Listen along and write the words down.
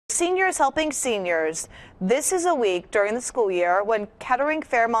Seniors helping seniors. This is a week during the school year when Kettering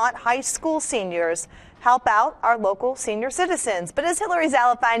Fairmont High School seniors help out our local senior citizens. But as Hilary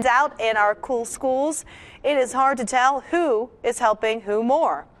Zalla finds out in our Cool Schools, it is hard to tell who is helping who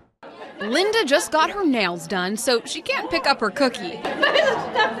more. Linda just got her nails done, so she can't pick up her cookie.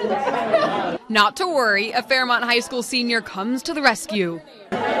 Not to worry, a Fairmont High School senior comes to the rescue.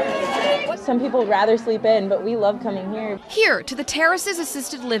 Some people rather sleep in, but we love coming here. Here to the Terraces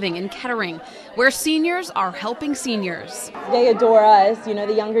Assisted Living in Kettering, where seniors are helping seniors. They adore us, you know,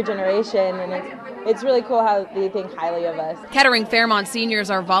 the younger generation, and it's really cool how they think highly of us. Kettering Fairmont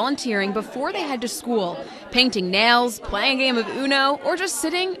seniors are volunteering before they head to school, painting nails, playing a game of Uno, or just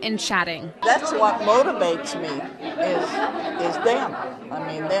sitting and chatting. That's what motivates me, is them. I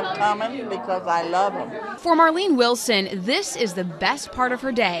mean, them coming because I love them. For Marlene Wilson, this is the best part of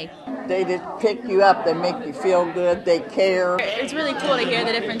her day. They just pick you up, they make you feel good, they care. It's really cool to hear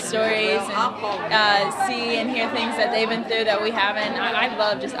the different stories and see and hear things that they've been through that we haven't.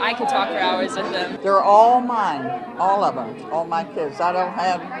 I could talk for hours with them. They're all mine, all of them, all my kids. I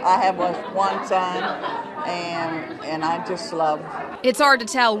have one son, and I just love. It's hard to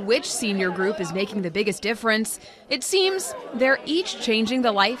tell which senior group is making the biggest difference. It seems they're each changing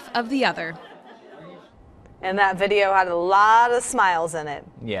the life of the other. And that video had a lot of smiles in it.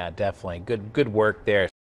 Yeah, definitely. Good work there.